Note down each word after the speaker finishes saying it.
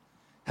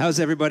How's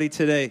everybody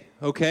today?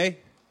 Okay?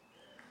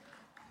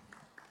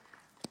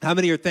 How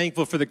many are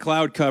thankful for the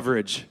cloud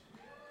coverage?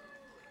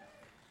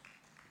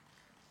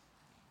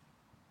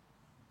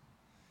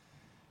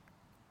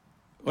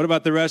 What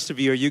about the rest of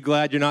you? Are you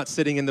glad you're not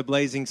sitting in the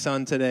blazing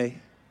sun today?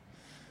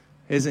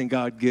 Isn't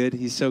God good?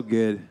 He's so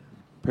good.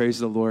 Praise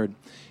the Lord.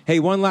 Hey,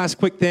 one last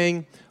quick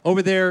thing.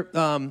 Over there,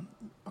 on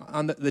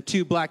the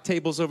two black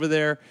tables over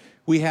there,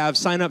 we have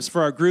sign-ups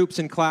for our groups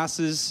and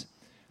classes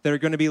that are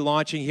going to be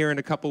launching here in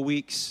a couple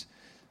weeks.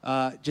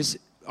 Just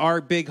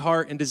our big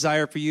heart and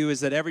desire for you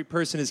is that every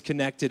person is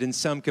connected in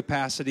some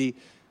capacity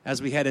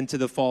as we head into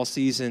the fall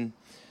season.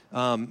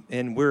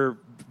 And we're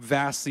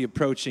vastly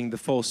approaching the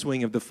full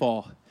swing of the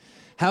fall.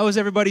 How was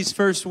everybody's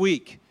first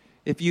week?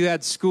 If you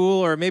had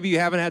school, or maybe you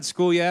haven't had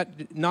school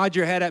yet, nod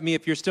your head at me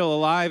if you're still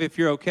alive, if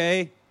you're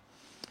okay.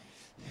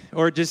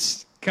 Or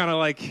just kind of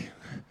like,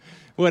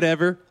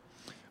 whatever.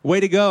 Way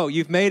to go.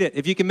 You've made it.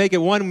 If you can make it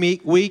 1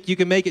 week, you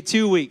can make it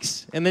 2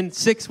 weeks, and then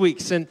 6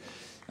 weeks. And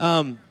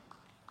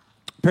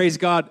praise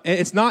God.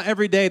 It's not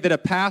every day that a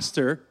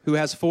pastor who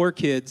has 4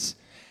 kids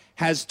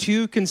has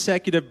 2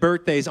 consecutive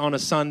birthdays on a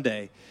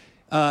Sunday.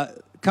 A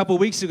couple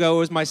weeks ago, it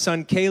was my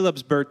son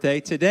Caleb's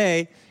birthday.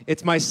 Today,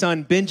 it's my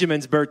son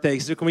Benjamin's birthday.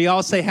 So can we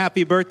all say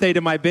happy birthday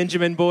to my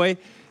Benjamin boy?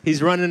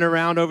 He's running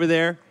around over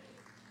there.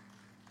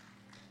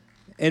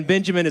 And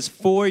Benjamin is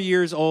 4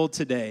 years old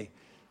today.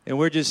 And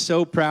we're just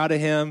so proud of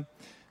him.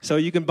 So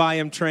you can buy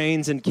him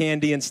trains and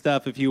candy and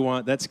stuff if you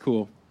want. That's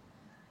cool.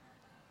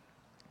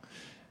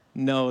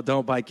 No,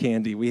 don't buy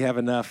candy. We have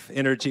enough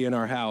energy in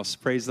our house.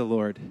 Praise the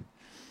Lord.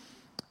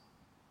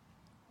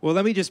 Well,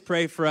 let me just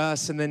pray for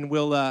us, and then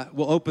we'll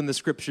open the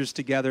scriptures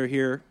together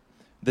here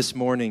this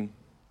morning.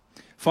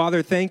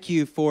 Father, thank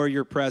you for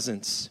your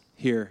presence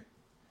here.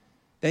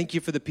 Thank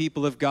you for the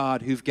people of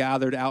God who've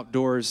gathered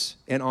outdoors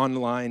and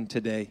online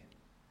today.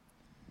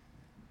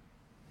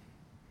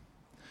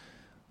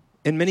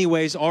 In many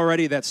ways,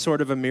 already that's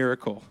sort of a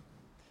miracle.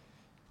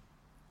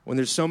 When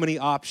there's so many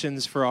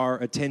options for our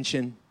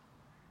attention,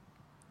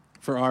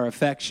 for our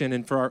affection,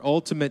 and for our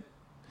ultimate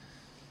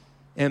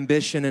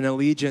ambition and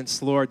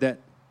allegiance, Lord, that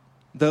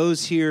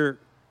those here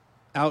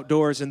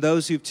outdoors and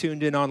those who've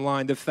tuned in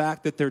online, the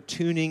fact that they're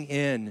tuning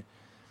in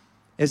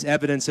is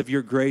evidence of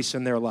your grace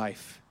in their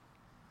life.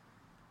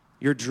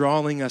 You're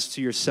drawing us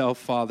to yourself,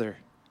 Father,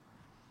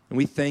 and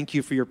we thank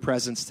you for your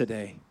presence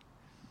today.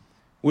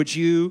 Would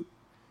you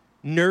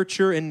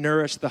nurture and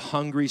nourish the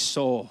hungry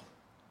soul?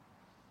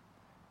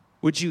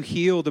 Would you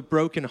heal the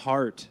broken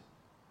heart?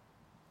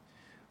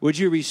 Would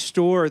you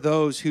restore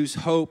those whose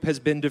hope has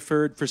been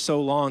deferred for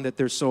so long that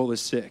their soul is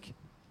sick?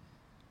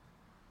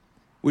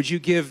 Would you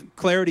give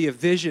clarity of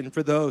vision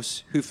for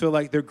those who feel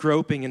like they're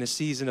groping in a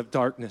season of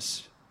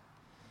darkness?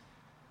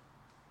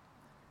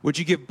 Would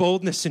you give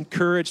boldness and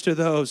courage to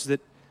those that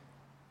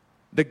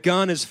the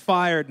gun is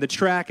fired and the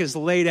track is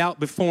laid out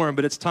before them,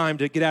 but it's time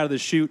to get out of the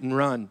chute and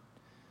run?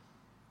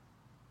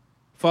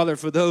 Father,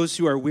 for those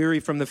who are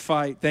weary from the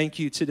fight, thank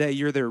you today,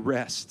 you're their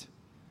rest.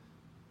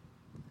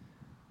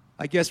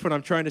 I guess what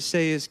I'm trying to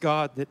say is,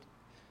 God, that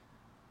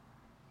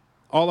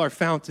all our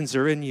fountains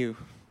are in you.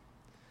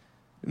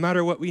 No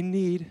matter what we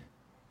need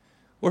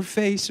or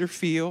face or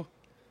feel,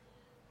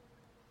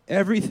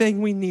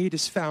 everything we need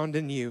is found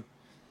in you.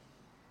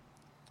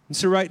 And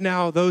so right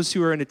now, those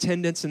who are in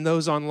attendance and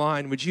those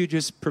online, would you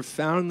just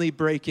profoundly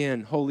break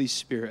in, Holy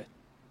Spirit?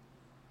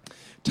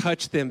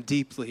 Touch them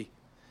deeply,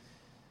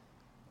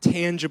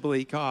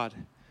 tangibly, God,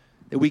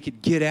 that we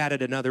could get at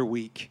it another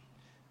week,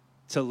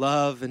 to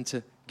love and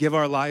to give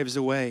our lives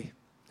away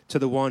to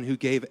the one who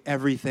gave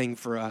everything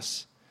for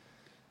us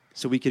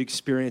so we could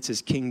experience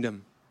his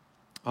kingdom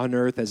on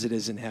earth as it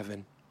is in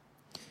heaven.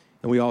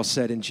 And we all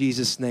said in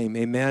Jesus' name,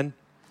 amen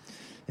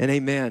and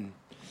amen.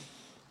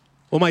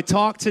 Well, my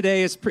talk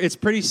today it's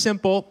pretty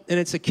simple, and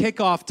it's a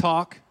kickoff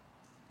talk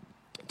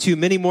to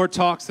many more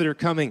talks that are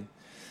coming,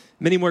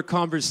 many more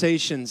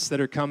conversations that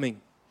are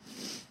coming.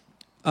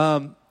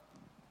 I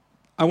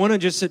want to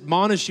just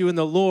admonish you in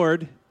the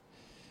Lord.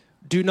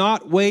 Do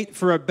not wait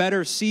for a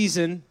better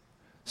season,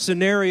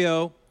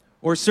 scenario,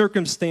 or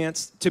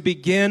circumstance to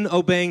begin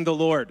obeying the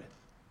Lord.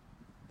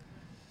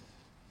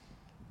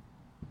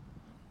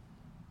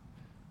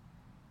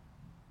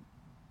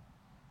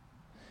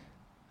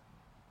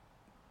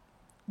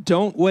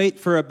 Don't wait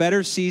for a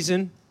better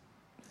season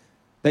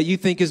that you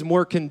think is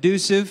more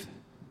conducive,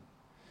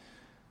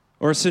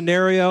 or a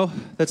scenario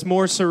that's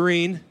more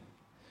serene,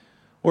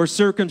 or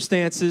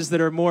circumstances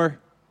that are more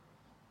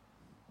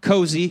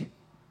cozy,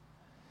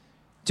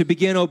 to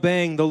begin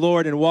obeying the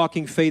Lord and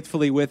walking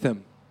faithfully with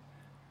him.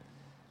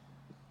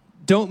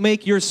 Don't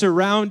make your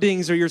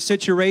surroundings or your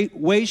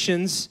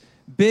situations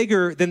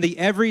bigger than the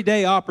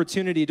everyday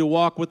opportunity to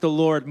walk with the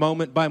Lord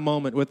moment by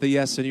moment with a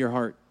yes in your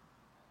heart.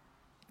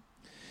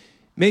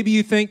 Maybe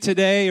you think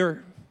today,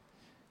 or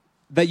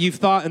that you've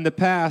thought in the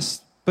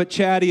past, but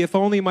Chatty, if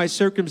only my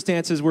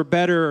circumstances were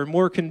better or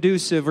more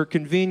conducive or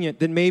convenient,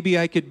 then maybe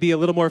I could be a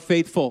little more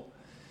faithful.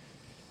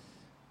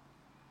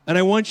 And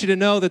I want you to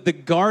know that the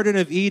Garden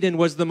of Eden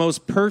was the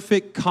most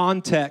perfect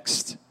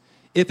context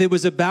if it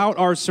was about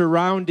our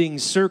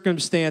surroundings,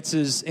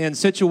 circumstances, and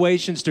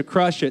situations to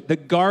crush it, the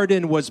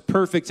garden was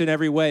perfect in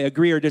every way.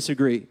 Agree or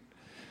disagree?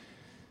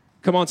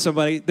 Come on,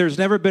 somebody. There's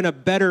never been a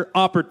better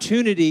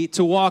opportunity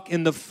to walk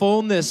in the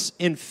fullness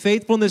and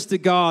faithfulness to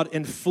God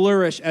and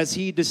flourish as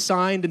He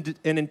designed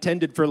and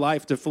intended for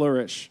life to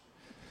flourish.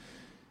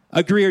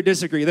 Agree or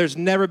disagree? There's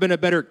never been a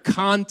better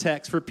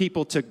context for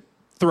people to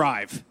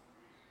thrive.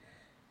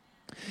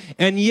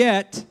 And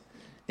yet,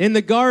 in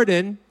the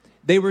garden,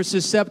 they were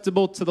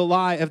susceptible to the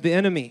lie of the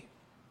enemy.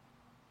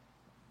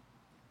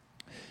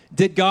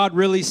 Did God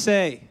really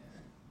say?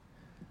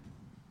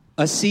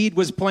 A seed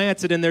was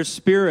planted in their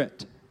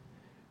spirit,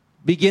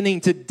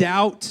 beginning to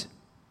doubt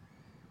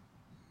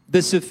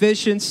the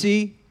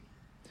sufficiency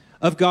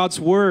of God's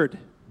word,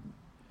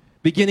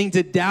 beginning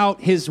to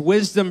doubt His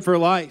wisdom for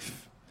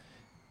life.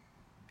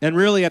 And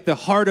really at the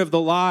heart of the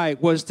lie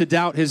was to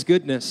doubt His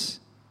goodness.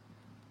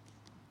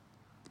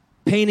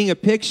 Painting a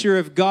picture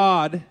of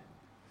God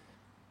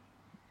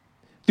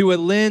through a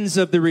lens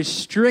of the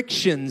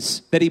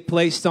restrictions that He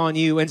placed on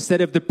you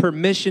instead of the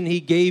permission He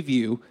gave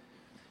you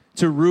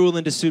to rule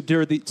and to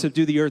subdue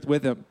the earth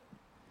with Him.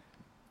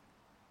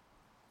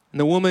 And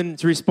the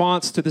woman's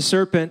response to the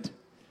serpent,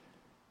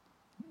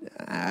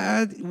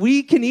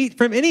 we can eat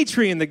from any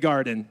tree in the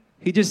garden.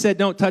 He just said,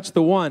 don't touch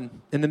the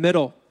one in the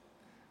middle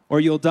or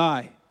you'll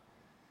die.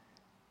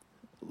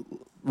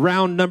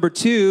 Round number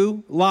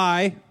 2,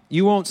 lie.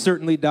 You won't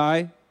certainly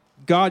die.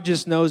 God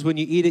just knows when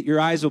you eat it, your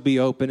eyes will be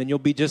open and you'll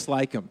be just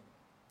like Him.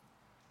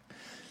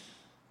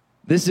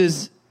 This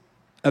is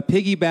a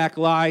piggyback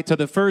lie to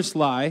the first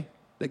lie,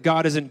 that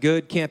God isn't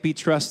good, can't be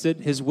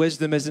trusted, His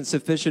wisdom isn't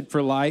sufficient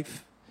for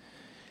life.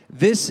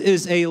 This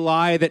is a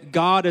lie that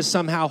God is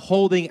somehow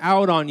holding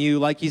out on you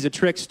like He's a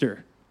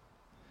trickster.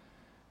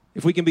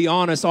 If we can be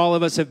honest, all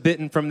of us have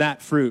bitten from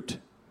that fruit.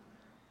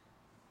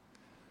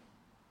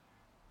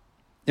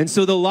 And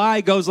so the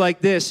lie goes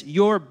like this: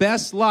 your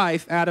best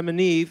life, Adam and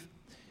Eve,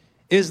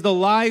 is the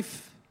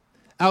life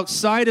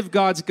outside of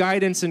God's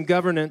guidance and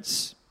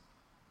governance,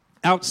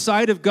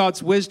 outside of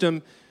God's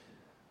wisdom.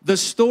 The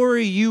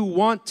story you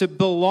want to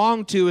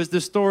belong to is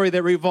the story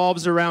that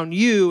revolves around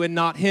you and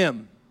not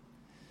Him.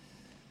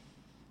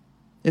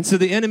 And so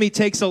the enemy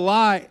takes a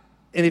lie,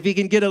 and if he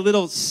can get a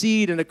little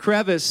seed in a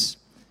crevice,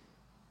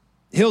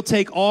 he'll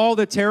take all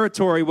the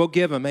territory we'll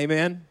give him.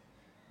 Amen?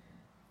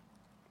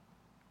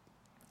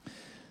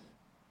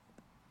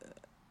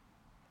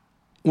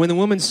 When the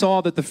woman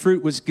saw that the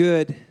fruit was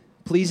good,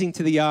 pleasing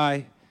to the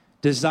eye,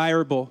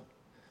 desirable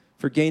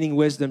for gaining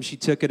wisdom, she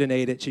took it and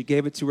ate it. She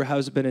gave it to her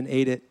husband and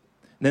ate it.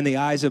 And then the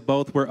eyes of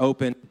both were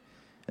opened,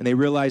 and they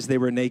realized they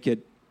were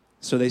naked.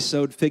 So they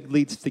sewed fig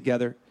leaves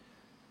together.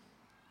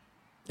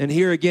 And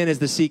here again is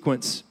the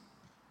sequence.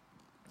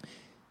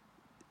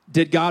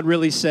 Did God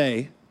really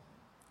say?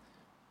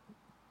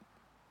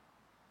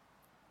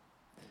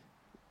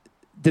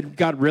 Did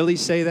God really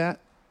say that?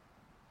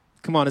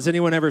 Come on, has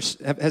anyone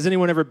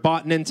ever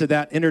bought into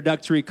that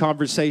introductory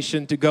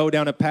conversation to go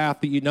down a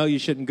path that you know you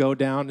shouldn't go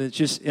down, and it's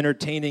just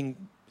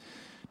entertaining?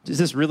 Does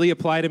this really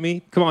apply to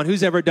me? Come on,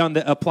 who's ever done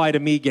the apply to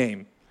me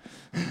game?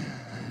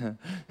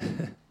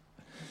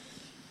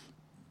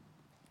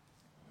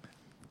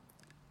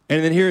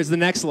 And then here's the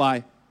next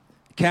lie.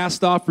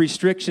 Cast off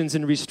restrictions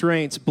and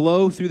restraints.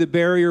 Blow through the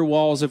barrier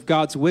walls of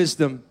God's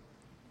wisdom.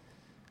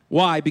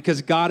 Why?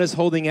 Because God is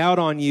holding out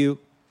on you.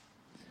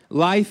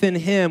 Life in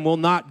Him will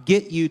not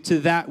get you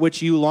to that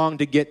which you long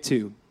to get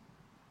to.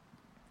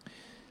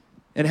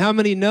 And how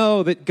many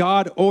know that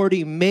God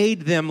already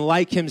made them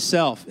like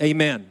Himself?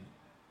 Amen.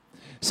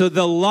 So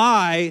the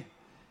lie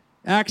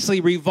actually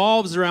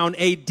revolves around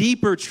a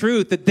deeper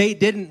truth that they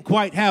didn't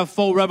quite have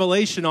full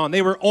revelation on.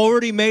 They were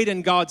already made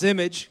in God's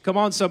image. Come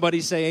on,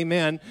 somebody say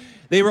amen.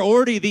 They were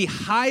already the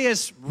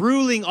highest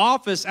ruling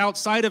office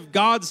outside of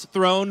God's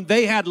throne.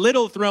 They had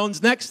little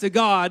thrones next to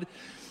God.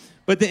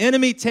 But the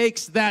enemy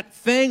takes that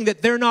thing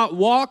that they're not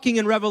walking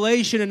in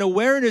revelation and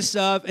awareness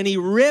of, and he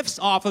riffs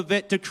off of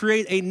it to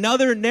create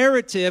another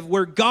narrative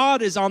where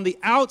God is on the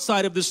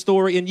outside of the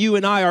story and you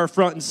and I are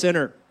front and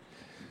center.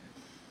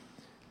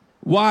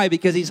 Why?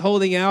 Because he's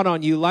holding out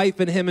on you.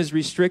 Life in him is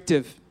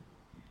restrictive.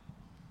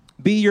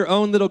 Be your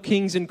own little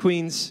kings and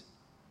queens.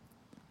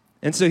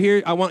 And so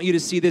here, I want you to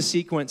see this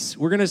sequence.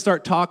 We're going to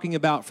start talking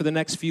about, for the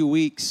next few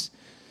weeks,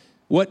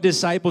 what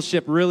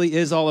discipleship really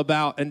is all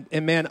about.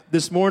 And man,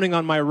 this morning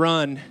on my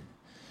run,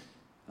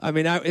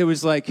 it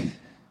was like,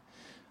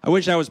 I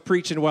wish I was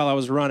preaching while I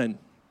was running.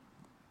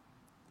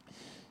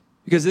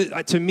 Because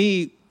to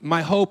me,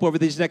 my hope over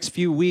these next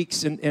few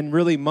weeks and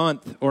really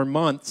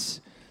months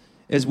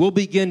is we'll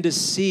begin to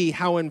see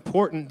how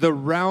important the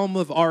realm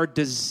of our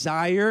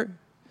desire,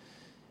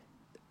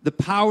 the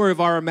power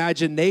of our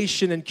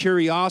imagination and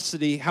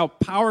curiosity, how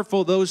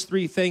powerful those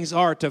three things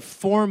are to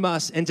form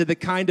us into the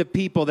kind of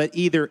people that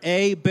either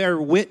A,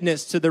 bear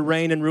witness to the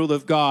reign and rule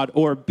of God,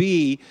 or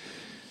B,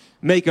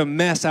 make a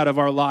mess out of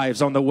our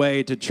lives on the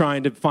way to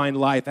trying to find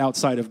life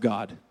outside of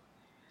God.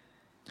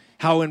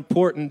 How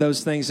important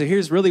those things. So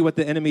here's really what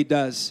the enemy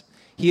does.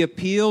 He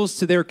appeals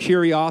to their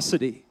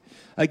curiosity.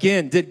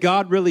 Again, did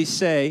God really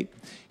say?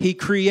 He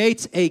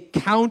creates a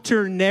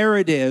counter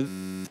narrative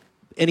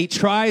and he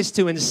tries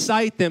to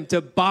incite them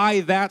to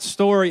buy that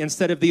story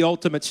instead of the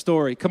ultimate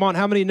story. Come on,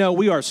 how many know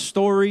we are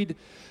storied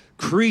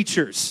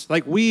creatures?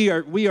 Like we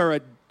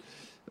are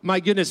my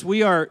goodness,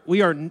 we are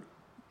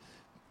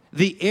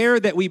the air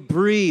that we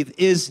breathe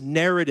is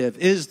narrative,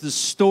 is the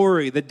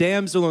story, the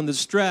damsel in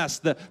distress,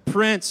 the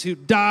prince who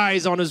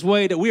dies on his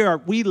way to,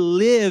 we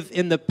live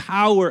in the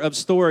power of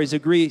stories.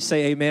 Agree,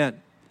 say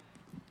amen.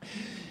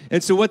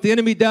 And so what the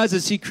enemy does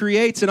is he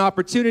creates an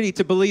opportunity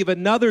to believe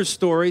another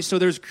story. So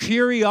there's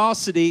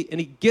curiosity, and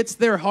he gets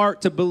their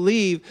heart to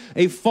believe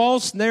a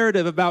false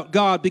narrative about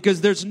God,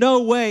 because there's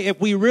no way, if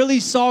we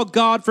really saw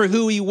God for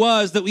who he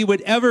was, that we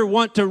would ever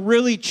want to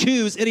really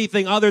choose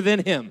anything other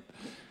than him.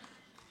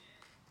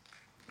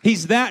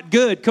 He's that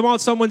good. Come on,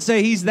 someone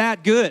say he's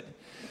that good.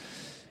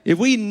 If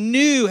we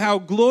knew how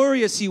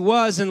glorious he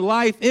was and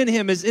life in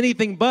him is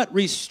anything but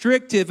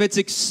restrictive, it's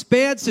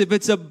expansive,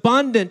 it's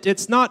abundant,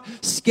 it's not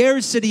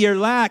scarcity or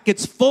lack,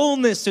 it's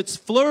fullness, it's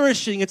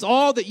flourishing, it's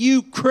all that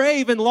you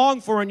crave and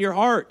long for in your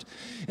heart.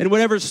 And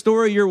whatever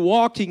story you're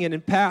walking in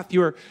and path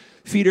your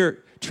feet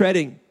are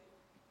treading.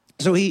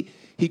 So he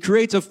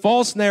creates a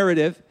false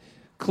narrative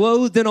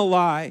clothed in a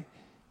lie.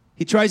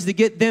 He tries to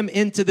get them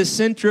into the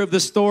center of the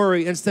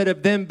story instead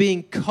of them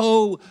being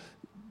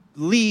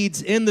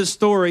leads in the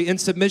story in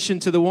submission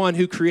to the one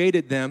who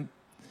created them.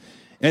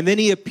 And then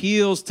he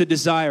appeals to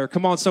desire.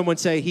 Come on, someone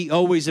say, he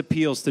always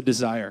appeals to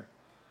desire.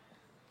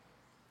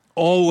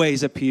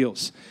 Always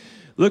appeals.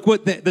 Look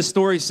what the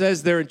story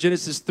says there in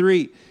Genesis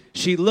 3.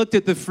 She looked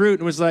at the fruit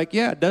and was like,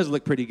 yeah, it does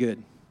look pretty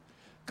good.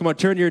 Come on,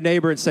 turn to your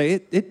neighbor and say,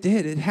 it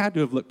did. It had to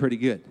have looked pretty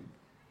good.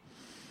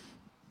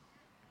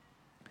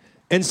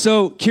 And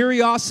so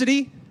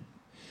curiosity,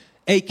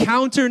 a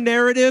counter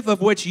narrative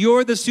of which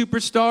you're the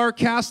superstar,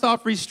 cast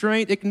off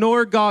restraint,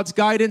 ignore God's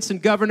guidance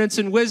and governance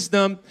and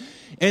wisdom.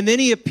 And then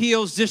he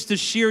appeals just to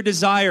sheer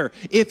desire.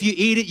 If you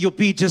eat it, you'll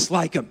be just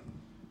like him.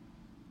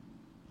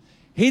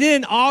 He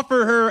didn't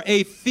offer her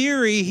a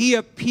theory. He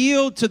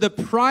appealed to the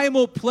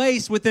primal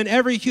place within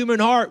every human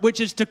heart,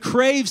 which is to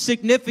crave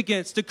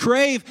significance, to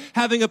crave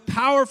having a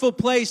powerful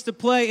place to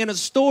play in a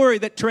story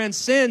that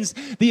transcends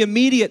the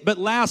immediate but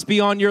lasts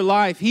beyond your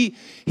life. He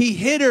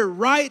hit her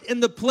right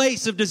in the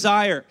place of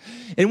desire.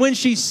 And when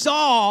she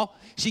saw,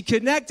 she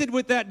connected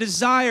with that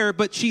desire,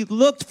 but she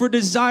looked for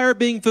desire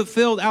being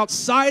fulfilled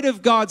outside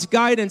of God's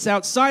guidance,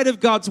 outside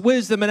of God's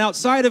wisdom, and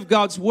outside of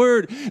God's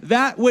word.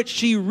 That which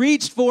she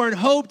reached for and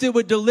hoped it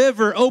would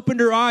deliver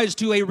opened her eyes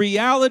to a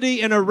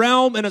reality and a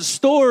realm and a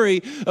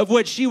story of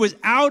which she was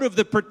out of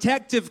the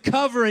protective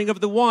covering of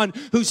the one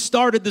who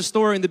started the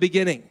story in the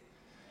beginning.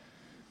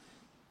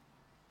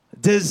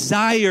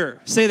 Desire.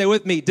 Say that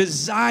with me.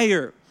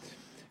 Desire.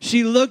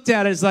 She looked at it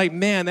and was like,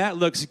 man, that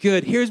looks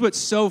good. Here's what's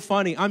so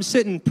funny. I'm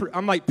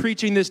like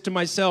preaching this to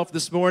myself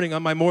this morning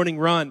on my morning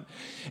run.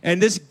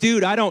 And this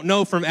dude, I don't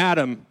know from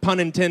Adam, pun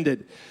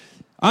intended.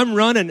 I'm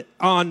running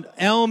on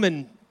Elm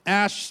and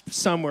Ash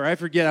somewhere. I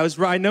forget.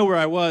 I know where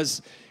I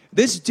was.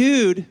 This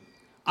dude,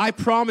 I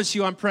promise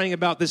you I'm praying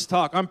about this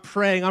talk. I'm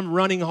praying. I'm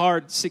running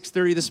hard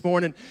 6:30 this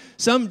morning.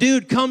 Some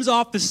dude comes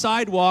off the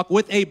sidewalk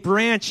with a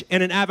branch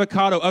and an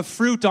avocado, a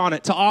fruit on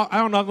it. I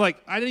don't know.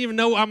 I didn't even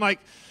know.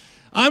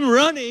 I'm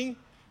running,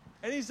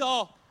 and he's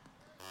all,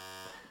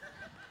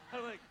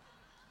 I'm like,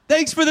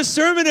 thanks for the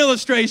sermon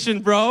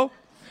illustration, bro.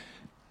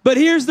 But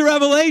here's the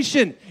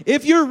revelation.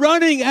 If you're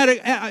running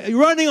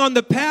running on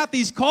the path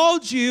he's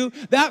called you,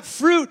 that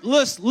fruit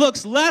looks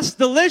less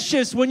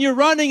delicious when you're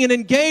running and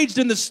engaged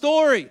in the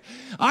story.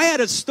 I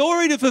had a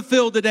story to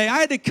fulfill today. I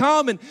had to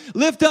come and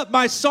lift up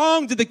my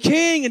song to the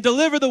King and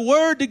deliver the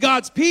word to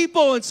God's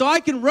people. And so I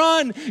can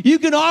run. You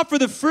can offer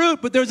the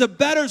fruit, but there's a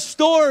better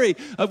story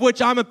of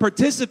which I'm a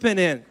participant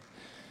in.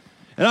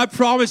 And I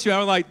promise you, I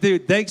was like,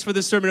 dude, thanks for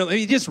the sermon. And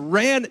he just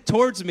ran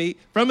towards me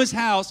from his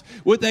house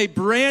with a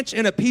branch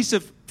and a piece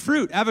of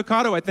fruit.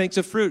 Avocado, I think, is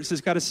a fruit. It's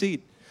got a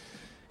seed.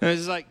 And I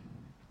was like,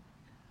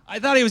 I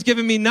thought he was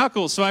giving me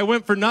knuckles, so I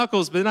went for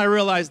knuckles, but then I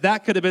realized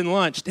that could have been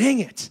lunch. Dang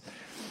it.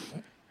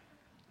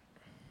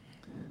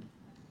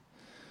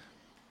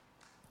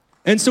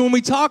 And so when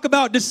we talk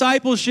about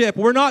discipleship,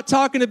 we're not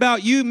talking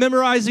about you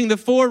memorizing the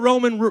 4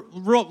 Roman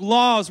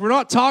laws. We're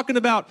not talking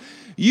about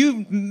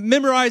you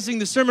memorizing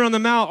the Sermon on the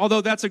Mount,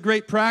 although that's a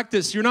great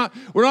practice. We're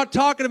not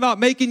talking about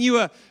making you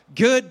a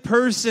good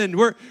person.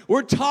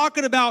 We're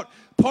talking about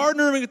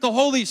partnering with the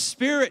Holy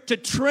Spirit to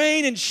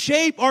train and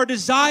shape our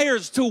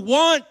desires to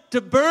want,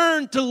 to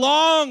burn, to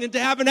long, and to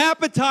have an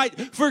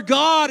appetite for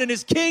God and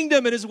his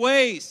kingdom and his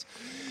ways.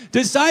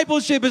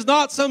 Discipleship is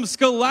not some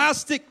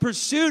scholastic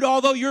pursuit,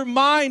 although your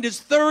mind is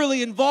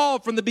thoroughly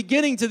involved from the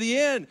beginning to the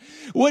end.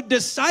 What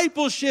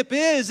discipleship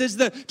is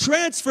the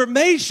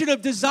transformation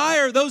of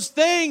desire, those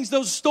things,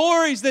 those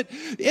stories that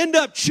end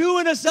up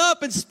chewing us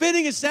up and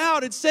spitting us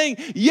out and saying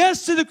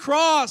yes to the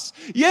cross,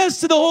 yes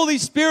to the Holy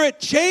Spirit,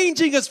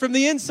 changing us from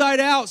the inside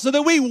out so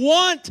that we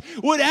want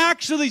what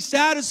actually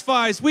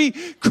satisfies. We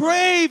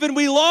crave and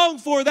we long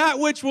for that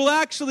which will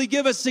actually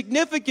give us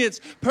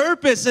significance,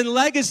 purpose, and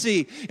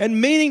legacy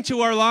and meaning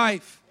to our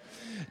life.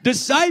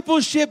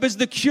 Discipleship is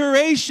the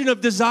curation of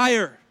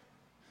desire.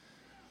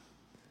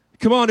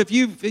 Come on,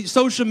 if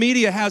social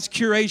media has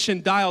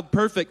curation dialed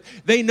perfect.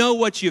 They know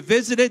what you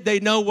visited. They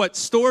know what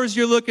stores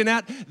you're looking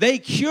at. They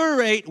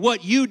curate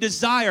what you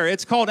desire.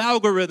 It's called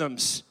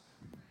algorithms.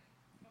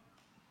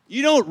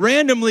 You don't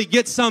randomly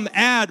get some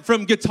ad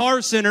from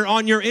Guitar Center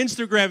on your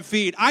Instagram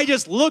feed. I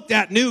just looked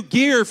at new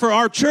gear for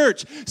our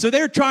church. So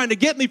they're trying to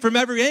get me from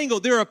every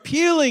angle. They're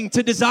appealing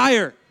to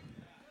desire.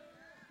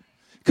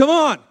 Come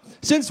on.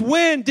 Since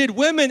when did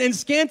women in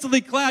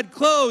scantily clad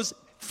clothes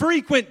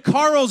frequent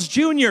Carl's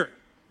Jr.?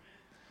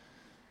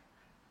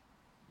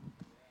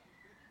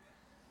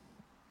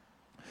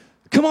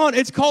 Come on,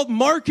 it's called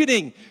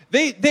marketing.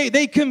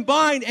 They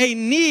combine a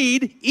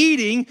need,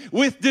 eating,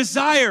 with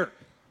desire.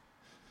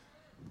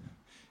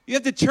 You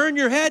have to turn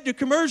your head to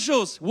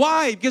commercials.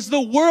 Why? Because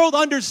the world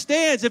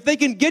understands if they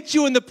can get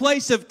you in the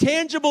place of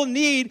tangible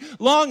need,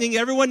 longing.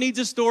 Everyone needs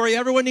a story.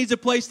 Everyone needs a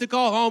place to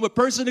call home, a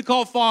person to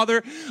call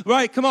father.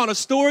 Right, come on, a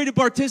story to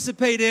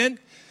participate in.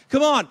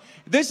 Come on,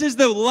 this is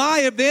the lie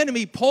of the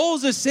enemy.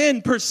 Pulls us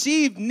in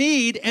perceived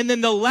need and then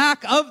the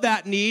lack of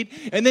that need,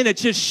 and then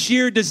it's just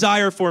sheer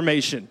desire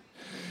formation.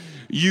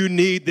 You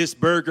need this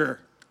burger.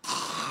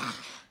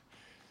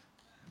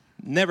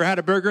 Never had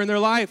a burger in their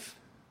life.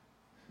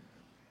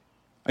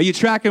 Are you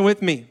tracking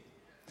with me?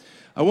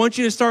 I want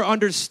you to start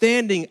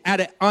understanding at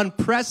an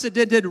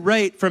unprecedented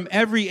rate from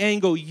every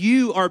angle,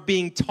 you are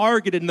being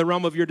targeted in the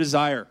realm of your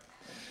desire.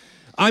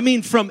 I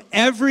mean, from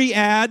every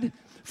ad,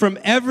 from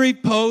every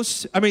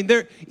post. I mean,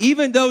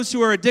 even those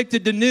who are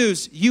addicted to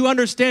news, you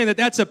understand that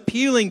that's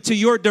appealing to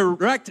your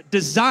direct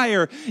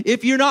desire.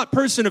 If you're not a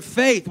person of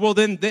faith, well,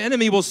 then the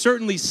enemy will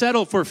certainly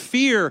settle for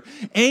fear,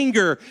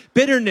 anger,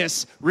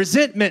 bitterness,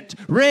 resentment,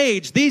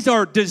 rage. These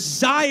are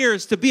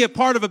desires to be a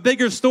part of a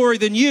bigger story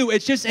than you.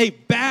 It's just a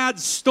bad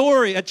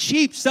story, a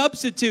cheap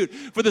substitute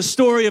for the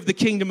story of the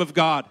kingdom of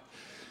God.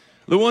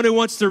 The one who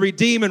wants to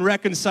redeem and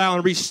reconcile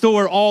and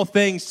restore all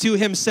things to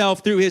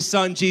himself through his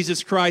son,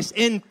 Jesus Christ,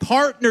 in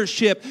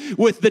partnership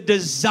with the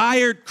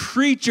desired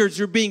creatures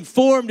who are being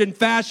formed and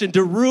fashioned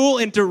to rule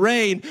and to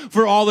reign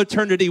for all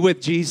eternity with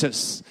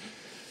Jesus.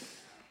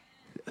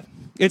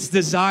 It's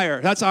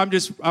desire.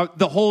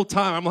 The whole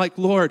time, I'm like,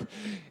 Lord,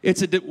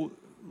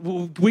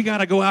 we got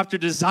to go after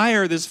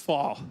desire this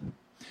fall.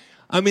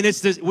 I mean,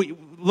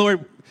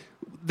 Lord,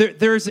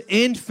 there's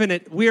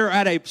infinite. We are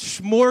at a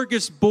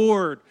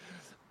smorgasbord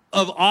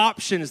of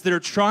options that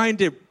are trying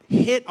to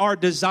hit our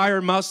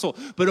desire muscle,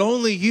 but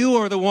only you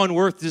are the one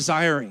worth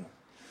desiring.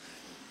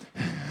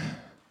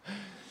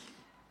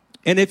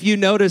 And if you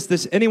notice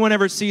this, anyone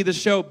ever see the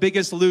show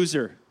Biggest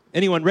Loser?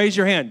 Anyone, raise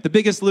your hand. The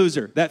Biggest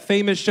Loser, that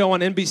famous show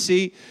on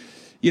NBC.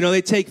 You know,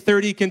 they take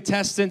 30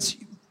 contestants,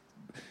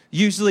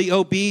 usually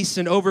obese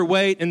and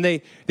overweight, and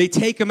they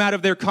take them out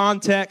of their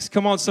context.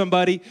 Come on,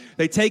 somebody.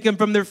 They take them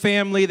from their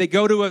family. They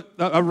go to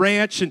a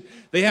ranch, and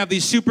they have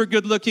these super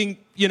good-looking,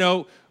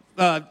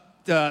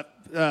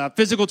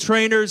 physical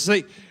trainers.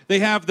 They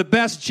have the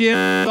best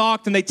gym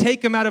stocked, and they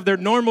take them out of their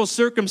normal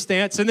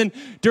circumstance. And then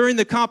during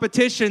the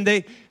competition,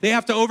 they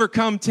have to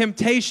overcome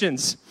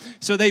temptations.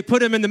 So they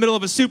put them in the middle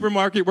of a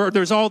supermarket where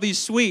there's all these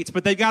sweets,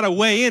 but they got to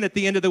weigh in at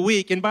the end of the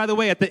week. And by the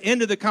way, at the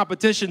end of the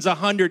competition's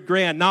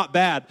 $100,000, not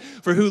bad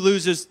for who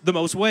loses the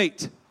most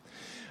weight.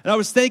 And I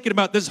was thinking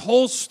about this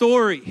whole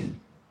story.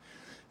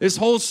 This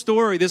whole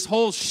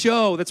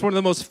show, that's one of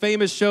the most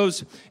famous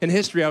shows in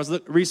history. I was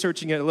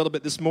researching it a little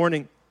bit this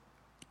morning.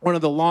 One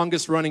of the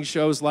longest running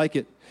shows like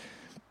it.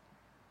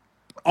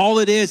 All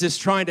it is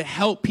trying to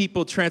help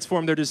people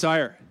transform their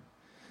desire.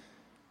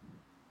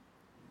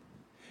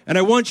 And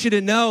I want you to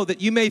know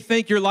that you may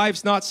think your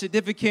life's not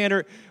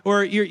significant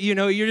or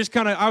you're just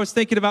kind of, I was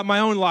thinking about my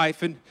own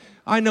life, and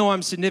I know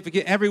I'm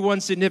significant.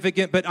 Everyone's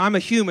significant, but I'm a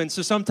human,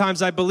 so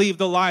sometimes I believe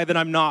the lie that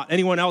I'm not.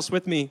 Anyone else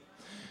with me?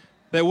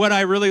 That what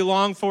I really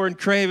long for and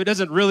crave, it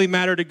doesn't really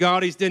matter to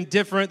God. He's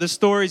indifferent. The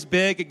story's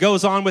big. It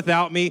goes on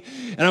without me.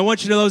 And I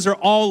want you to know those are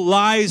all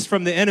lies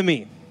from the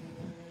enemy.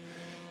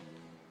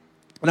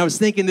 And I was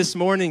thinking this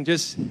morning,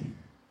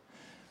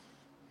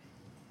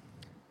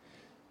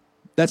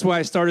 that's why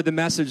I started the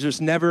message. There's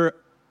never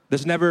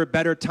a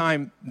better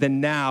time than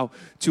now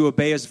to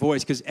obey his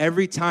voice, because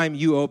every time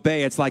you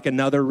obey, it's like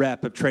another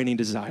rep of training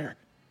desire.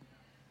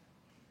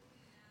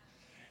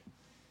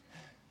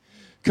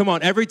 Come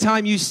on, every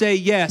time you say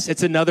yes,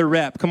 it's another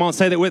rep. Come on,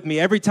 say that with me.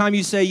 Every time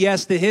you say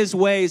yes to his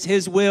ways,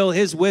 his will,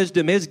 his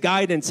wisdom, his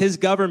guidance, his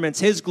governments,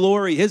 his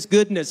glory, his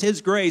goodness,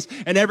 his grace,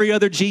 and every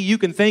other G you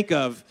can think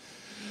of,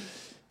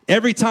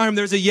 Every time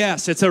there's a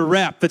yes, it's a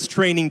rep that's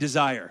training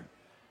desire.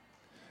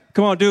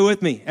 Come on, do it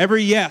with me.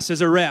 Every yes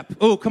is a rep.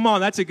 Oh, come on,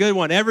 that's a good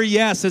one. Every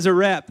yes is a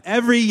rep.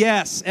 Every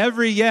yes,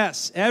 every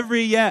yes,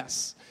 every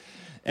yes.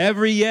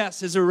 Every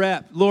yes is a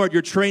rep. Lord,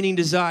 you're training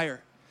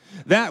desire.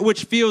 That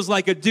which feels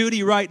like a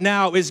duty right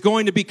now is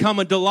going to become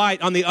a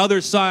delight on the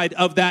other side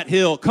of that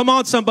hill. Come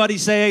on, somebody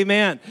say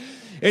amen.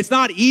 It's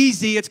not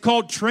easy. It's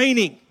called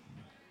training.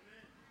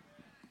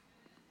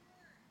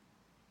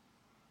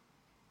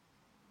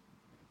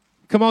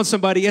 Come on,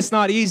 somebody. It's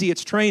not easy.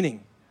 It's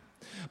training.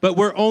 But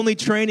we're only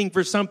training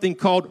for something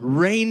called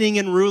reigning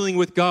and ruling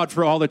with God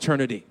for all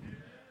eternity.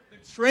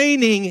 The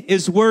training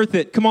is worth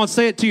it. Come on,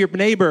 say it to your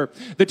neighbor.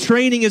 The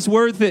training is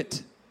worth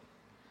it.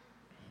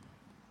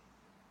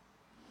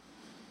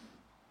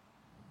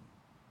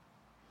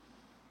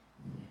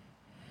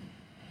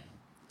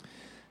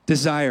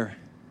 Desire.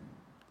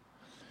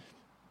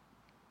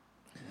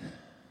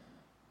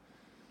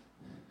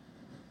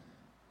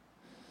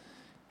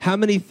 How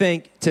many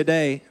think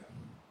today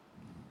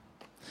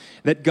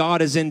that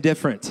God is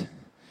indifferent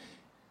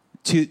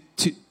to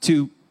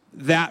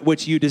that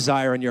which you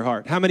desire in your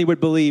heart? How many would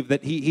believe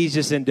that he's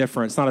just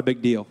indifferent? It's not a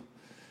big deal.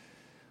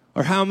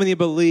 Or how many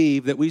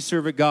believe that we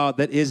serve a God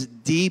that is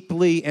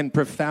deeply and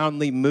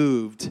profoundly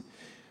moved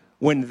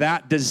when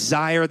that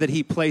desire that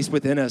he placed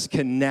within us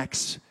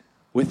connects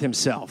with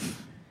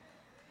himself?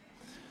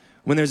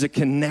 When there's a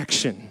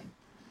connection.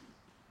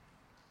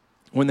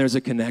 When there's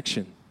a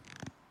connection.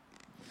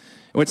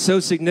 What's so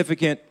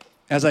significant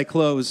as I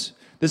close,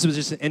 this was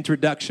just an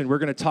introduction. We're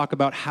going to talk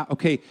about how,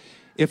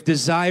 if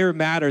desire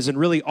matters, and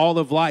really all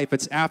of life,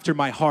 it's after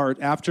my heart,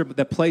 after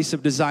the place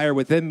of desire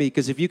within me,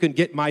 because if you can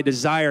get my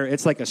desire,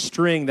 it's like a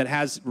string that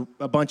has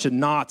a bunch of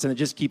knots and it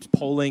just keeps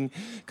pulling.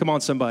 Come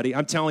on, somebody.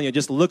 I'm telling you,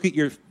 just look at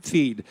your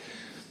feed,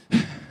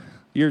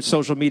 your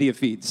social media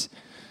feeds.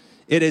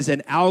 It is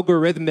an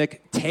algorithmic,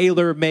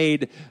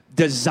 tailor-made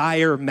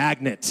desire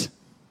magnet.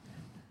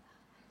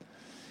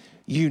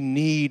 You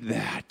need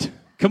that.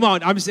 Come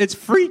on, it's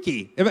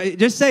freaky.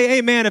 Just say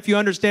amen if you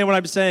understand what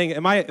I'm saying.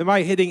 Am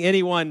I hitting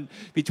anyone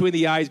between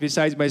the eyes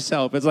besides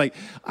myself? It's like,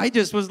 I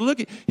just was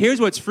looking. Here's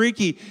what's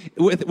freaky.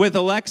 With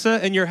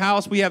Alexa in your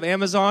house, we have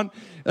Amazon.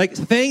 Like,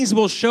 things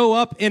will show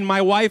up in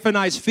my wife and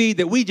I's feed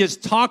that we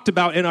just talked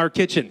about in our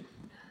kitchen.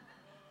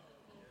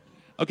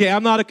 Okay,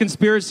 I'm not a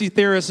conspiracy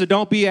theorist, so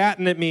don't be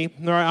atting at me.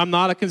 All right, I'm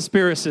not a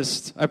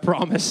conspiracist, I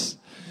promise.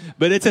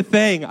 But it's a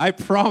thing. I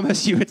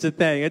promise you it's a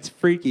thing. It's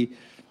freaky.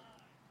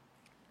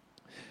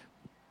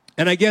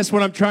 And I guess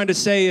what I'm trying to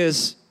say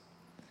is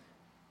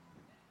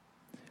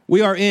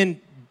we are in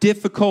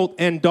difficult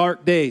and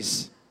dark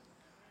days.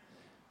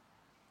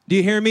 Do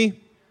you hear me?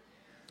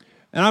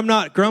 And I'm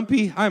not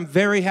grumpy. I'm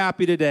very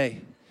happy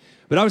today.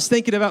 But I was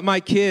thinking about my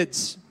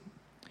kids.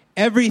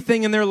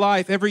 Everything in their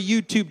life, every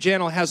YouTube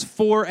channel has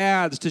 4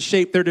 ads to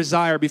shape their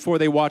desire before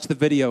they watch the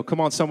video. Come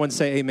on, someone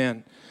say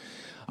amen.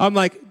 I'm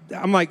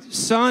like,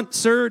 son,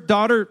 sir,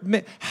 daughter,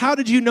 how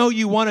did you know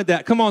you wanted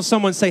that? Come on,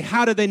 someone say,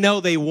 how did they know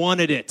they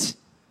wanted it?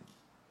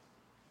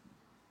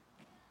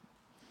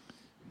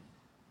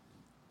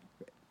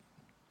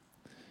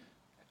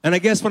 And I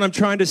guess what I'm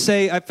trying to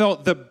say, I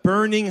felt the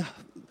burning,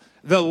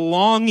 the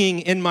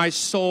longing in my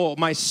soul,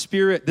 my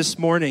spirit this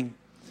morning,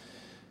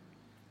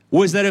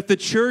 was that if the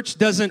church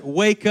doesn't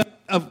wake up,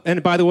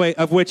 and by the way,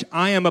 of which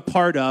I am a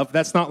part of,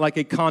 that's not like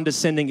a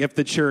condescending if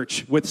the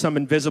church with some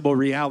invisible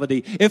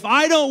reality. If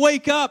I don't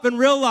wake up and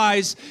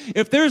realize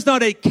if there's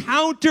not a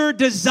counter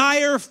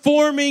desire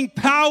forming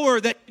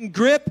power that can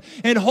grip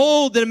and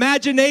hold the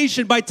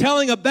imagination by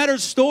telling a better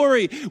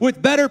story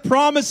with better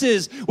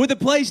promises, with a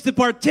place to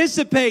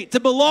participate, to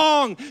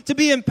belong, to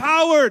be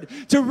empowered,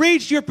 to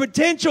reach your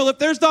potential, if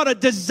there's not a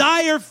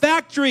desire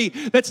factory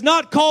that's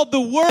not called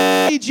the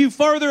world leads you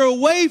farther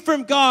away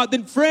from God,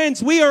 then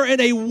friends, we are in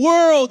a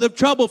world of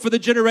trouble for the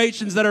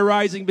generations that are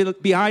rising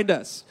behind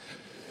us.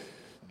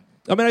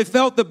 I mean, I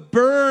felt the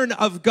burn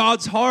of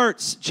God's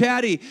hearts.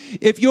 Chatty,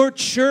 if your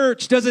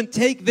church doesn't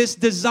take this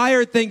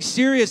desire thing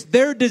serious,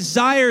 their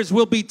desires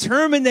will be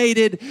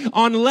terminated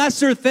on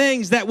lesser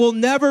things that will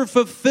never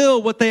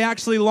fulfill what they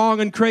actually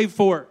long and crave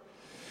for.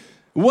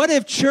 What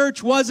if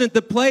church wasn't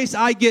the place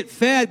I get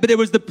fed, but it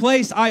was the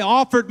place I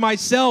offered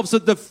myself so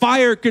the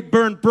fire could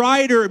burn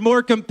brighter,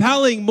 more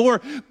compelling,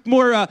 more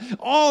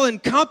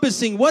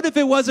all-encompassing? What if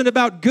it wasn't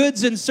about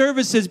goods and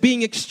services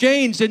being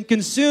exchanged and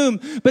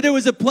consumed, but it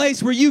was a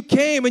place where you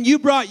came and you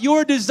brought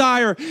your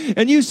desire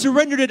and you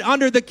surrendered it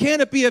under the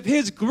canopy of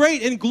His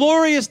great and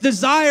glorious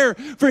desire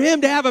for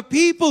Him to have a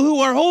people who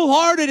are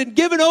wholehearted and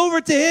given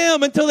over to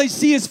Him until they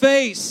see His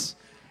face?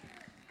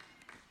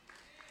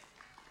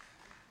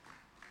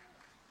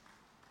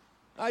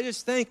 I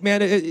just think,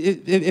 man,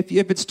 if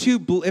it's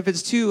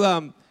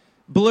too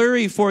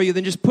blurry for you,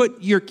 then just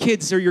put your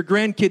kids or your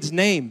grandkids'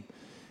 name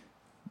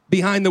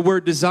behind the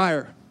word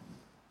desire.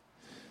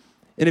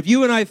 And if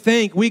you and I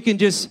think we can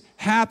just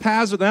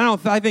haphazard,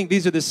 I think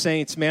these are the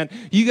saints, man.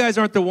 You guys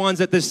aren't the ones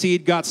that the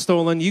seed got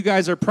stolen. You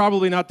guys are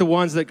probably not the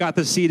ones that got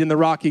the seed in the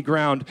rocky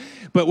ground.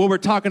 But what we're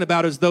talking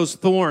about is those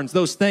thorns,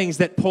 those things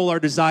that pull our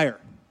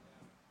desire.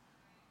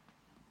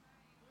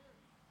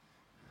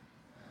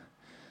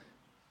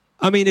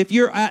 I mean, if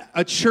you're at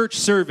a church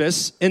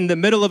service in the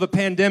middle of a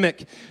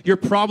pandemic, you're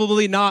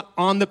probably not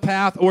on the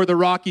path or the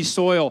rocky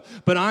soil.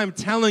 But I'm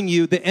telling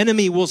you, the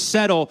enemy will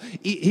settle.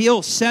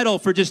 He'll settle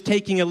for just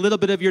taking a little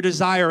bit of your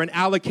desire and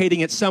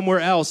allocating it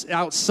somewhere else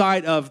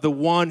outside of the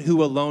one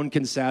who alone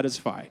can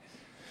satisfy.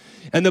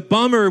 And the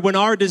bummer, when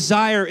our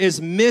desire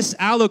is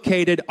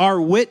misallocated, our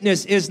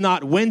witness is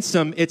not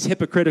winsome, it's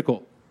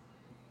hypocritical.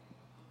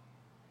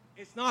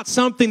 It's not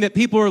something that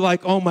people are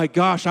like, oh my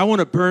gosh, I want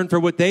to burn for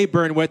what they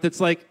burn with. It's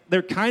like,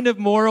 they're kind of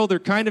moral, they're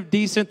kind of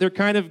decent, they're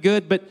kind of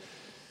good, but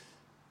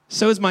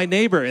so is my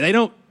neighbor.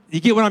 You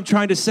get what I'm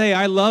trying to say?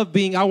 I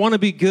want to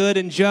be good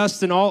and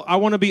just and all. I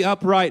want to be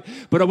upright.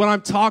 But what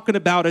I'm talking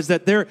about is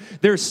that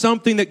there's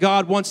something that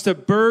God wants to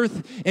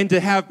birth and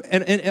to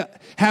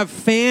have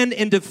fanned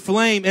into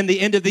flame in the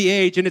end of the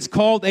age. And it's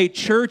called a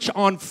church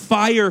on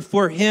fire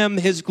for Him,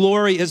 His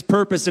glory, His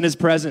purpose, and His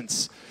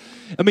presence.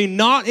 I mean,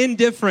 not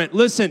indifferent.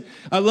 Listen,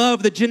 I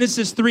love the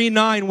Genesis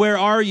 3:9. Where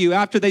are you?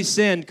 After they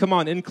sinned. Come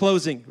on, in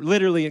closing.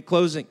 Literally in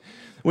closing.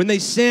 When they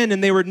sinned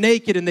and they were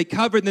naked and they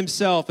covered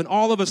themselves, and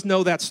all of us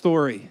know that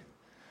story.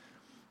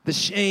 The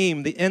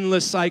shame, the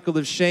endless cycle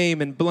of shame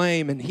and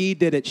blame, and he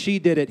did it, she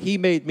did it, he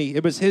made me,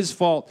 it was his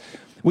fault.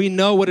 We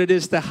know what it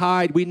is to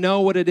hide. We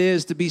know what it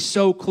is to be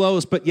so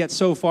close but yet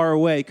so far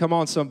away. Come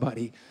on,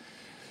 somebody.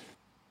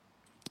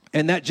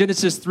 And that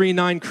Genesis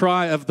 3:9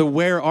 cry of the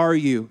where are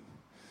you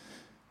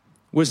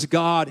was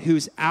God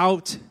who's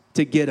out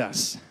to get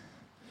us.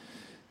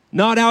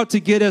 Not out to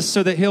get us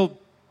so that He'll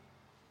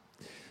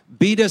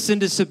beat us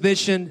into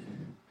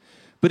submission,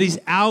 but He's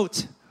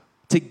out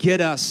to get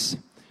us,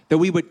 that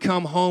we would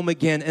come home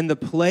again in the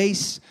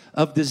place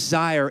of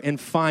desire and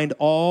find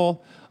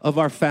all of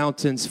our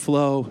fountains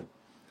flow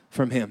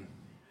from Him.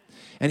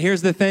 And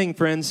here's the thing,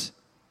 friends.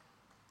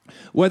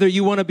 Whether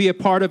you want to be a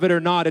part of it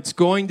or not, it's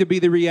going to be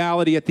the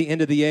reality at the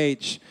end of the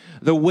age.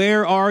 The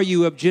where are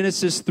you of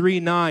Genesis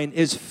 3:9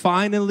 is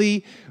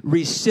finally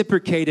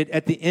reciprocated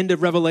at the end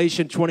of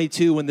Revelation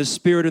 22 when the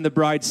Spirit and the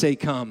bride say,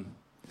 come.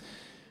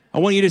 I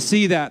want you to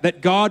see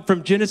that God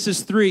from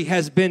Genesis 3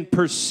 has been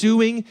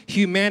pursuing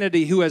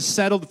humanity who has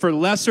settled for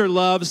lesser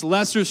loves,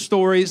 lesser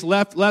stories,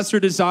 lesser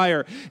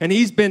desire. And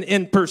He's been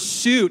in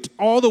pursuit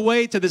all the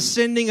way to the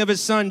sending of His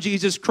Son,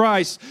 Jesus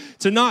Christ,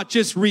 to not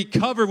just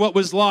recover what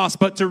was lost,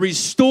 but to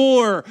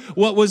restore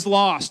what was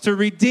lost, to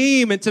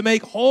redeem and to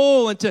make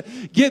whole and to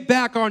get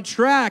back on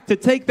track, to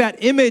take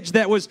that image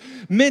that was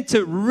meant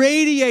to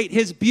radiate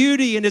His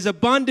beauty and His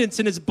abundance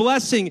and His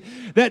blessing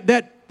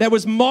that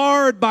was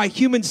marred by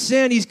human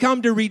sin. He's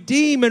come to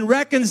redeem and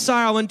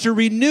reconcile and to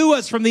renew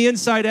us from the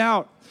inside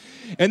out.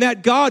 And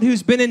that God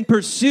who's been in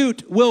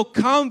pursuit will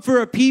come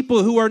for a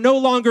people who are no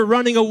longer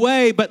running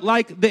away, but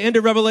like the end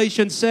of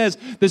Revelation says,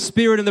 the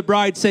Spirit and the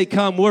bride say,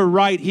 come, we're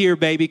right here,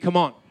 baby, come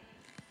on.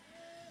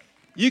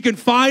 You can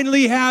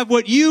finally have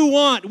what you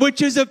want,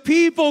 which is a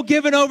people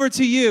given over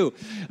to you.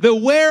 The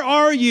where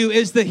are you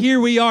is the here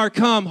we are,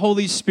 come,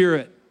 Holy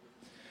Spirit.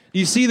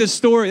 You see the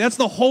story. That's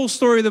the whole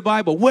story of the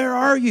Bible. Where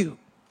are you?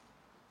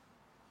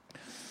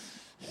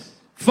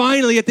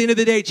 Finally, at the end of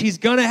the day, He's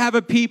going to have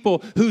a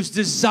people whose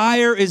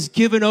desire is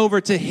given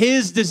over to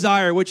His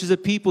desire, which is a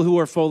people who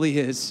are fully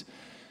His.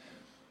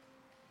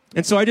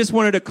 And so I just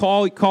wanted to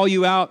call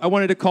you out. I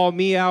wanted to call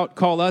me out,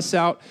 call us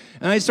out.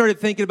 And I started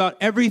thinking about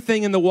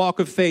everything in the walk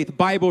of faith: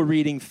 Bible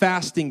reading,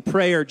 fasting,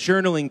 prayer,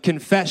 journaling,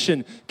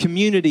 confession,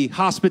 community,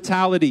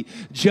 hospitality,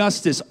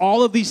 justice.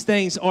 All of these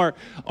things are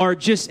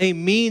just a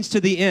means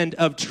to the end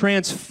of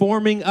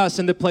transforming us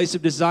in the place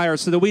of desire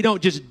so that we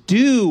don't just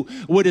do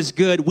what is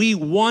good. We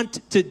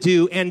want to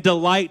do and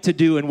delight to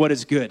do in what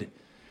is good.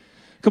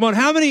 Come on,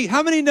 how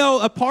many know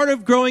a part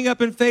of growing up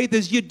in faith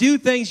is you do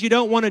things you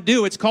don't want to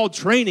do? It's called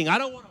training. I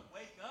don't want to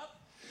wake up.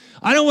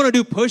 I don't want to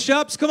do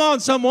push-ups. Come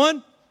on,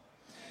 someone.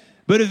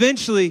 But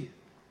eventually,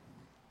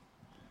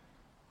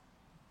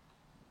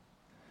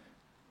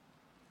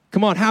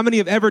 come on, how many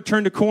have ever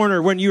turned a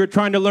corner when you were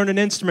trying to learn an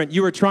instrument,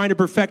 you were trying to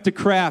perfect a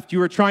craft, you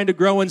were trying to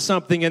grow in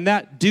something, and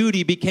that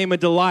duty became a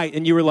delight,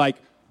 and you were like,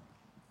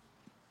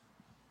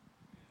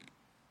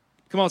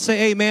 come on,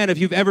 say amen if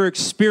you've ever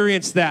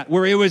experienced that,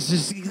 where it was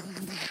just,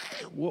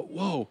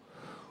 whoa.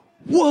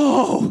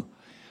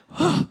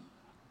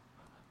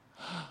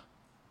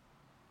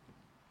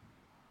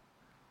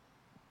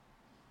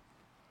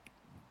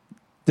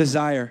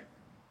 Desire.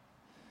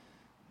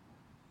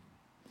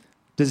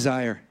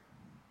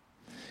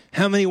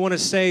 How many want to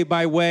say,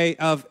 by way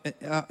of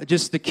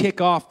just to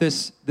kick off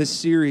this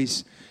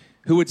series,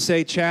 who would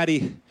say,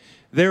 Chatty,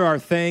 there are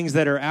things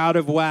that are out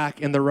of whack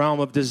in the realm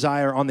of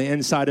desire on the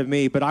inside of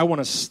me, but I want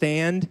to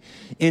stand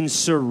in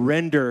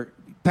surrender.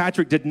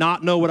 Patrick did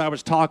not know what I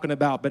was talking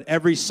about, but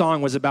every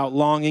song was about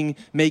longing,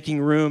 making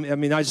room. I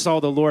mean, I saw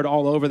the Lord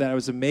all over that. It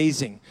was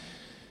amazing.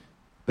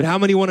 But how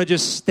many want to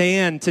just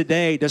stand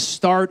today to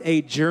start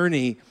a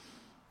journey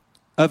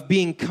of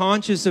being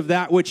conscious of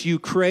that which you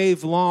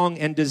crave, long,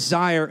 and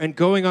desire, and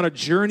going on a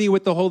journey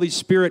with the Holy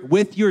Spirit,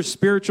 with your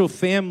spiritual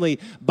family,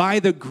 by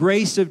the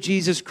grace of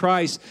Jesus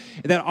Christ,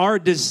 that our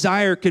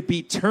desire could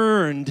be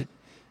turned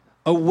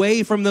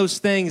away from those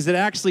things that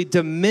actually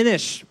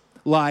diminish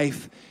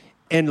life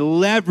and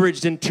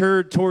leveraged and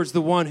turned towards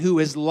the one who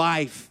is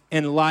life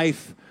and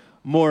life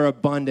more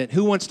abundant.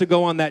 Who wants to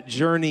go on that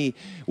journey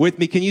with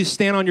me? Can you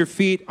stand on your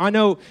feet? I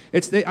know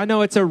it's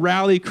a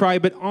rally cry,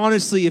 but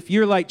honestly, if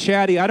you're like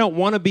Chatty, I don't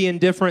want to be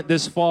indifferent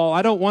this fall.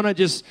 I don't want to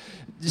just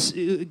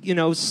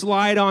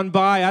slide on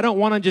by. I don't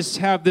want to just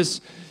have this.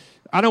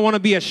 I don't want to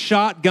be a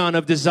shotgun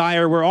of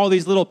desire where all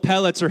these little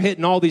pellets are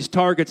hitting all these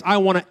targets. I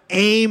want to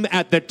aim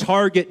at the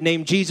target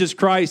named Jesus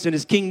Christ and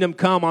his kingdom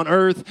come on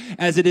earth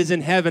as it is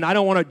in heaven. I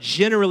don't want to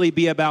generally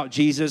be about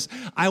Jesus.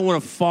 I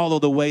want to follow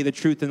the way, the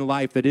truth, and the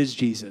life that is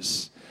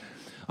Jesus.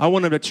 I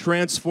want him to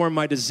transform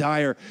my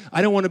desire.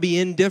 I don't want to be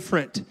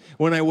indifferent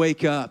when I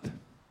wake up.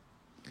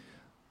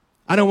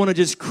 I don't want to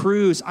just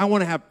cruise. I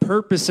want to have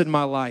purpose in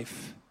my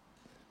life.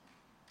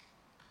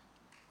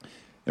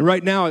 And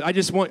right now,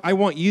 I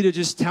want you to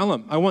just tell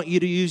him. I want you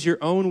to use your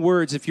own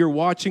words. If you're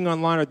watching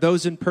online or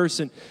those in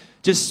person,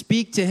 just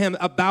speak to him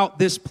about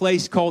this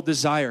place called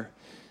desire.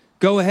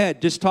 Go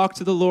ahead, just talk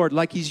to the Lord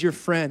like he's your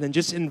friend and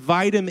just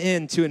invite him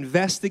in to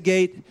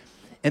investigate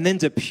and then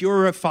to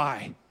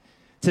purify,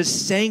 to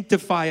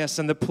sanctify us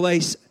in the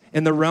place,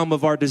 in the realm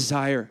of our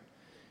desire,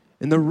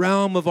 in the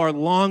realm of our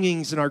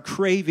longings and our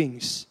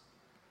cravings.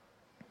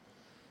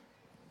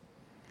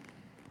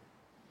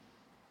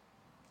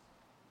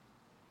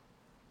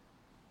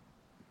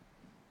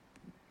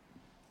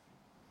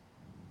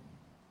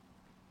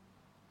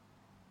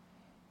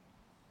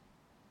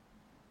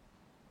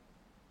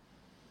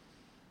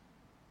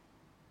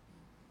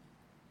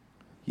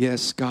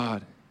 Yes,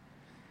 God.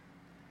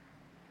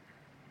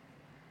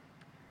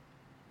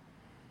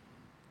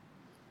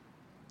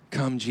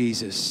 Come,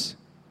 Jesus.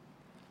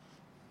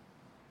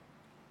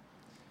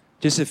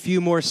 Just a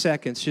few more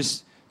seconds.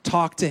 Just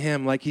talk to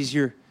him like he's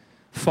your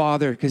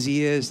father, because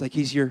he is, like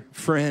he's your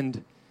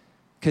friend,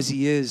 because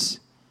he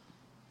is.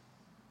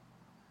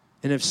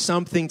 And if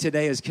something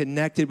today is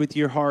connected with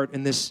your heart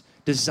and this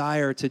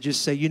desire to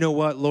just say, you know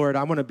what, Lord,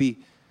 I want to be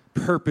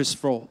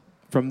purposeful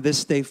from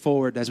this day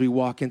forward as we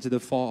walk into the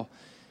fall,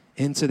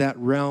 into that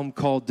realm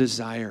called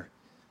desire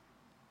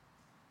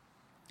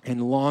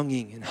and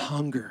longing and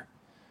hunger.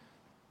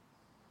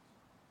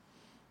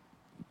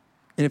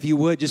 And if you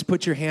would, just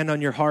put your hand on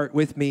your heart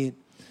with me.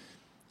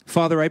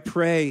 Father, I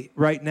pray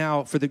right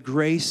now for the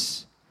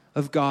grace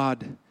of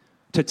God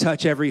to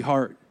touch every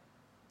heart.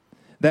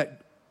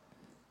 That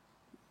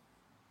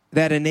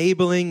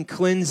enabling,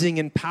 cleansing,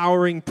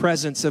 empowering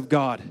presence of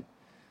God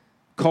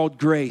called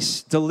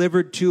grace,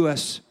 delivered to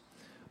us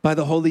by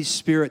the Holy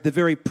Spirit, the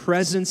very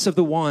presence of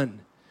the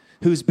one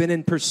who's been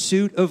in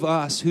pursuit of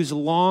us, who's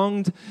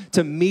longed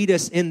to meet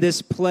us in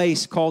this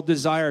place called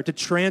desire, to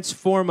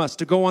transform us,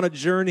 to go on a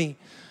journey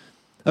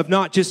of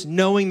not just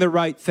knowing the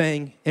right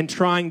thing and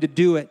trying to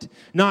do it,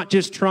 not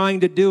just trying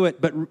to do it,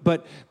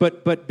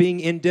 but being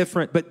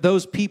indifferent, but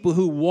those people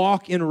who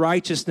walk in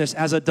righteousness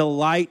as a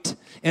delight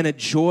and a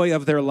joy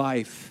of their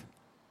life.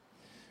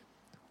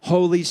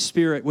 Holy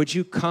Spirit, would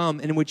you come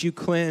and would you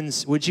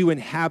cleanse, would you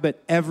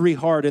inhabit every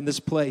heart in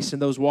this place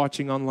and those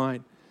watching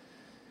online?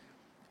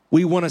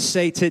 We want to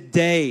say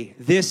today,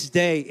 this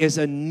day is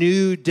a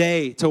new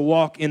day to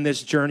walk in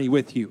this journey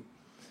with you.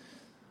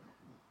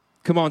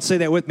 Come on, say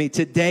that with me.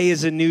 Today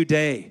is a new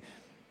day.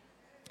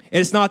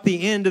 It's not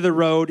the end of the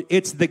road.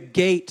 It's the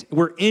gate.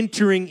 We're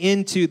entering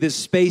into this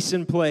space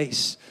and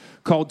place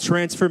called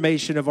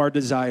transformation of our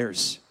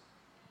desires.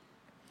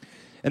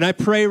 And I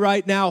pray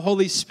right now,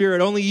 Holy Spirit,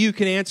 only you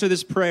can answer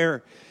this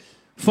prayer.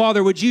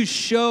 Father, would you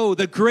show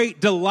the great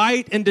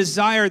delight and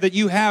desire that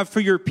you have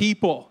for your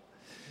people?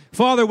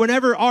 Father,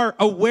 whenever our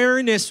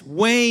awareness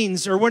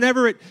wanes or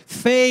whenever it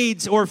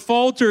fades or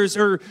falters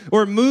or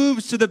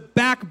moves to the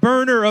back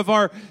burner of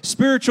our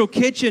spiritual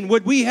kitchen,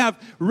 would we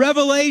have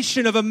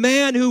revelation of a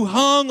man who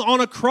hung on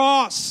a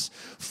cross,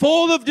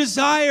 full of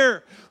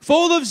desire,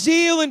 full of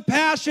zeal and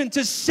passion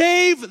to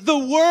save the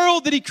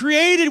world that he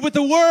created with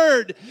the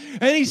word.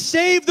 And he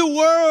saved the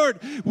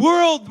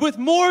world with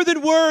more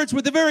than words,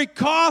 with the very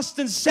cost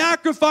and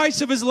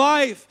sacrifice of his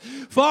life.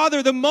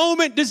 Father, the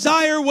moment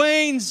desire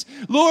wanes,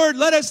 Lord,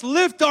 let us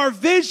lift our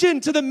vision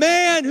to the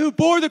man who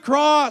bore the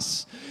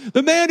cross,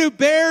 the man who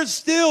bears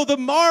still the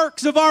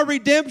marks of our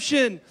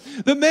redemption,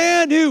 the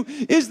man who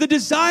is the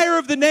desire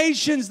of the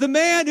nations, the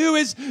man who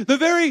is the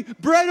very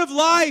bread of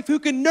life, who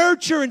can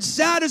nurture and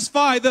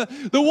satisfy,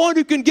 the one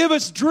who can give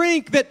us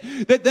drink,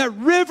 that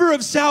river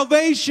of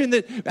salvation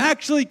that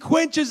actually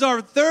quenches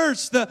our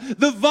thirst,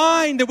 the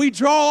vine that we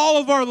draw all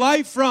of our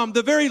life from,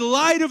 the very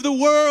light of the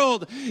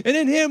world, and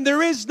in him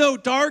there is no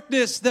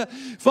darkness.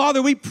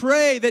 Father, we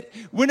pray that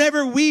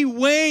whenever we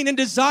wane in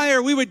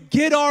desire, we would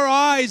get our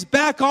eyes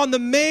back on the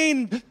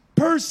main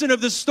person of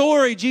the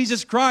story,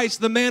 Jesus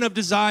Christ, the man of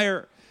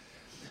desire.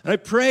 And I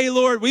pray,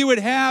 Lord, we would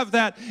have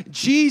that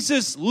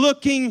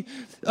Jesus-looking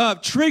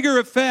trigger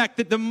effect,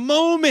 that the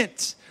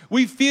moment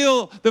we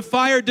feel the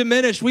fire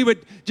diminish, we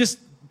would just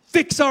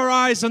fix our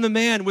eyes on the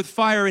man with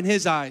fire in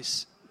his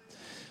eyes.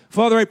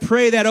 Father, I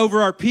pray that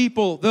over our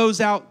people, those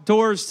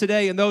outdoors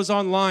today and those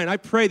online, I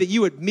pray that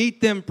you would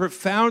meet them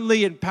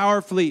profoundly and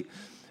powerfully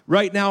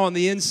right now on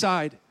the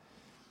inside,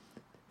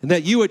 and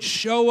that you would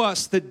show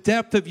us the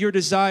depth of your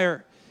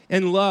desire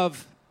and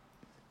love.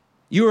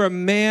 You are a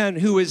man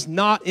who is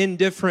not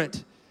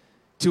indifferent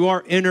to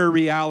our inner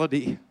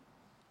reality,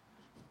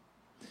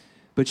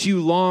 but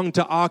you long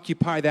to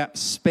occupy that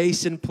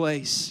space and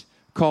place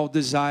called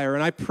desire.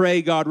 And I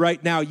pray, God,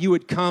 right now, you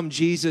would come,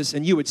 Jesus,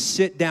 and you would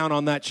sit down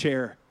on that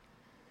chair.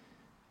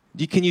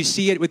 Can you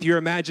see it with your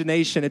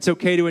imagination? It's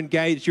okay to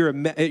engage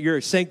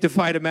your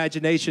sanctified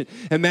imagination.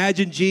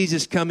 Imagine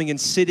Jesus coming and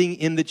sitting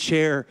in the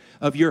chair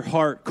of your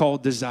heart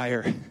called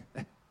desire.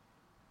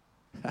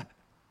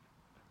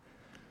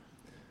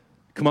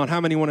 Come on, how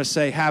many want to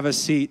say, have a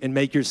seat and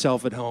make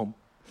yourself at home?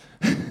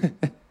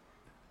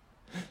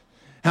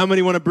 How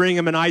many want to bring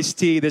him an iced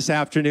tea this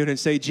afternoon and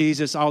say,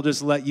 Jesus, I'll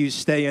just let you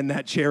stay in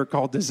that chair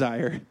called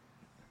desire?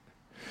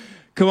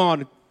 Come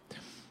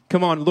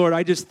on, Lord,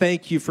 I just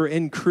thank you for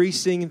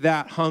increasing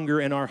that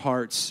hunger in our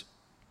hearts.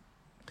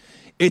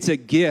 It's a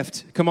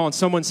gift. Come on,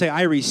 someone say,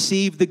 I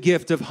received the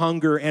gift of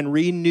hunger and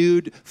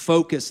renewed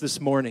focus this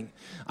morning.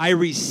 I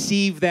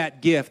received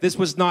that gift. This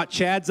was not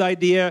Chad's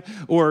idea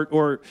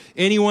or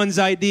anyone's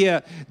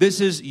idea.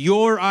 This is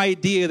your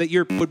idea that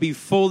you would be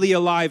fully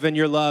alive in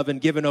your love and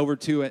given over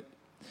to it.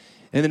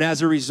 And then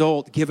as a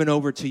result, given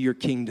over to your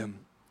kingdom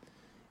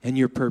and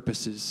your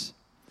purposes.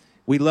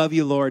 We love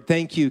you, Lord.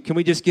 Thank you. Can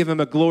we just give him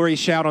a glory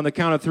shout on the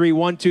count of 3?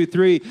 1, 2,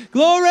 3.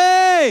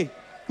 Glory!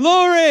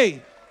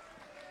 Glory!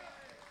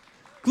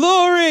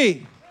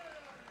 Glory!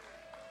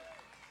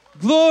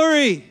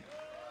 Glory!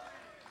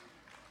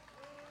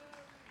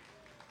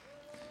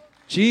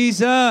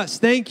 Jesus,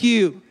 thank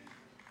you.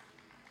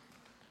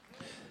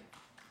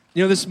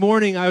 You know, this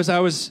morning I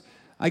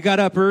got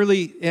up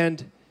early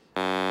and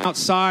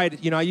outside,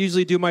 I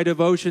usually do my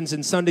devotions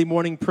and Sunday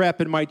morning prep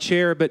in my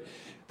chair, but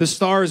the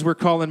stars were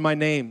calling my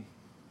name.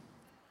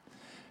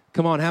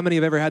 Come on, how many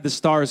have ever had the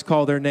stars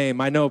call their name?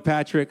 I know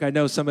Patrick, I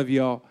know some of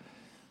y'all.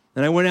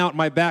 And I went out on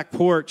my back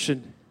porch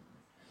and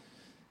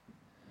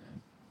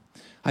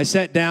I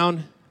sat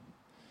down.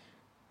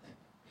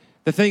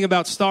 The thing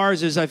about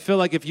stars is I feel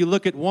like if you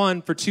look at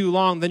one for too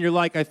long, then you're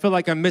like, I feel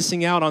like I'm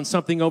missing out on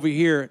something over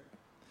here.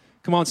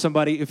 Come on,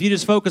 somebody. If you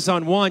just focus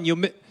on one, you'll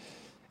miss.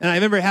 And I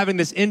remember having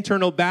this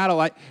internal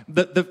battle.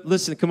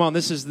 Listen, come on,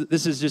 this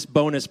is just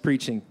bonus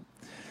preaching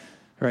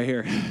right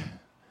here.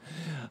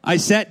 I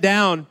sat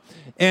down,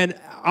 and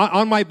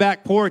on my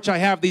back porch, I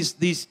have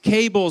these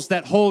cables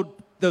that hold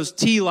those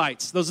tea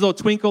lights, those little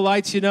twinkle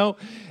lights, And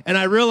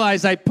I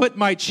realized I put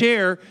my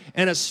chair,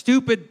 and a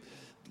stupid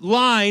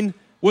line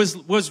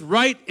was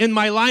right in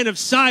my line of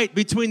sight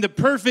between the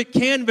perfect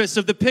canvas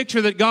of the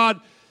picture that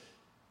God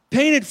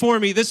painted for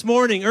me this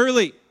morning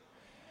early.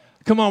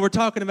 Come on, we're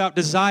talking about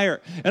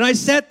desire. And I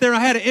sat there, I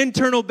had an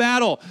internal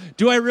battle.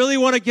 Do I really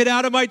want to get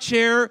out of my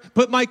chair,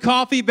 put my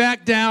coffee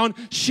back down,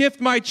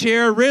 shift my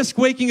chair, risk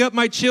waking up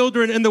my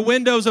children in the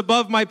windows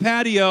above my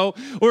patio?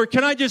 Or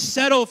can I just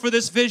settle for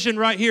this vision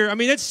right here? I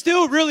mean, it's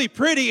still really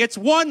pretty. It's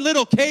one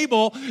little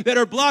cable that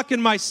are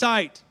blocking my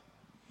sight.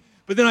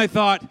 But then I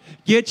thought,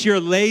 get your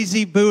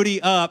lazy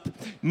booty up,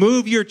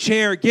 move your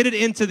chair, get it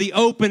into the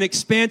open,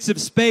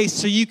 expansive space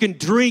so you can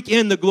drink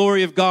in the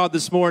glory of God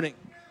this morning.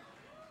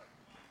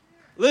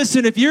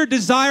 Listen, if your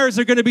desires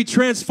are going to be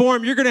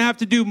transformed, you're going to have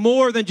to do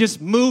more than just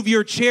move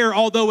your chair,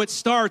 although it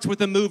starts with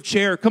a moved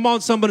chair. Come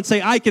on, somebody,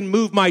 say, I can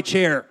move my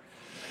chair.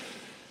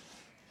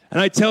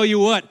 And I tell you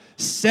what,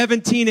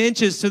 17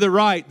 inches to the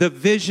right, the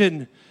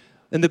vision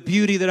and the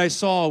beauty that I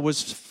saw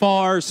was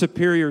far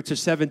superior to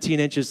 17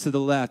 inches to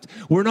the left.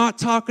 We're not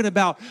talking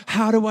about,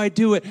 how do I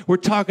do it? We're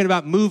talking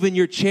about moving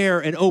your chair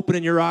and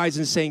opening your eyes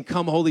and saying,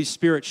 come, Holy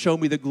Spirit, show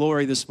me the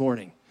glory this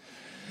morning.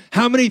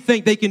 How many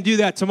think they can do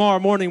that tomorrow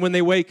morning when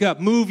they wake up?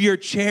 Move your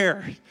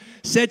chair.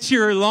 Set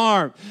your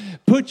alarm.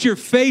 Put your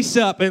face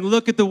up and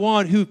look at the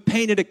one who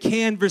painted a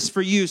canvas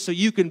for you so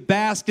you can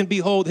bask and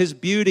behold his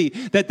beauty.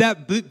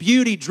 That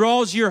beauty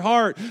draws your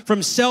heart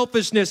from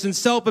selfishness and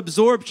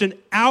self-absorption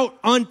out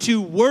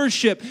unto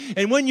worship.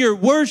 And when you're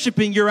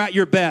worshiping, you're at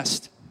your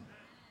best.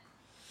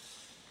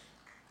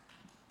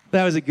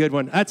 That was a good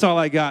one. That's all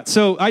I got.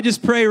 So I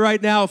just pray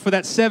right now for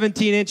that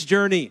 17-inch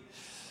journey.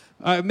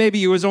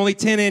 Maybe it was only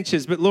 10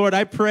 inches, but Lord,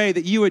 I pray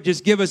that you would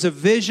just give us a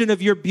vision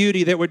of your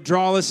beauty that would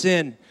draw us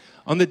in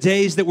on the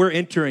days that we're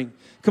entering.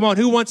 Come on,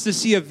 who wants to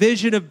see a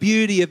vision of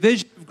beauty, a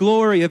vision of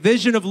glory, a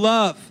vision of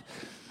love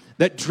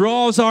that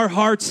draws our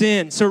hearts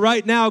in? So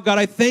right now, God,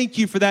 I thank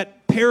you for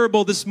that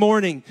parable this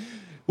morning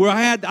where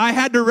I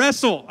had to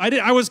wrestle.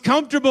 I was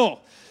comfortable,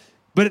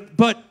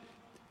 but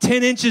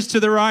 10 inches to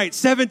the right,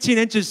 17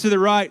 inches to the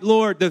right,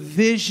 Lord, the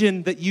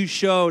vision that you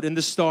showed in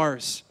the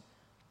stars.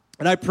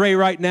 And I pray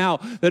right now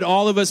that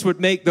all of us would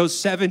make those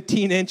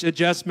 17-inch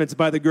adjustments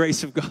by the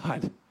grace of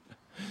God.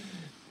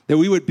 That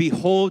we would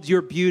behold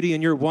your beauty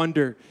and your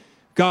wonder.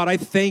 God, I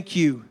thank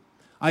you.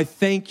 I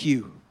thank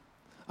you.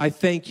 I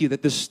thank you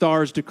that the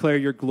stars declare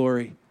your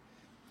glory.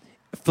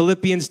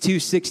 Philippians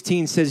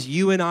 2:16 says,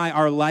 you and I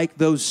are like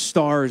those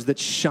stars that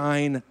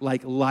shine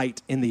like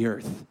light in the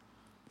earth.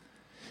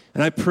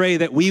 And I pray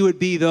that we would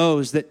be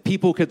those that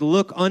people could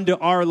look unto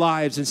our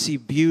lives and see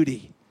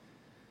beauty,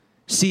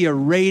 see a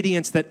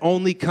radiance that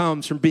only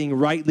comes from being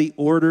rightly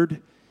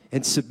ordered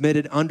and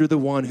submitted under the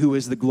one who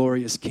is the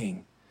glorious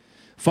King.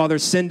 Father,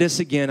 send us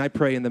again, I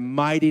pray, in the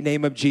mighty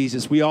name of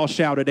Jesus. We all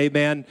shouted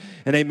amen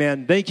and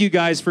amen. Thank you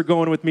guys for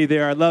going with me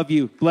there. I love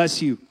you.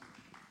 Bless you.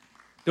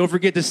 Don't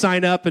forget to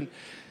sign up and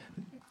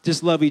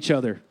just love each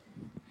other.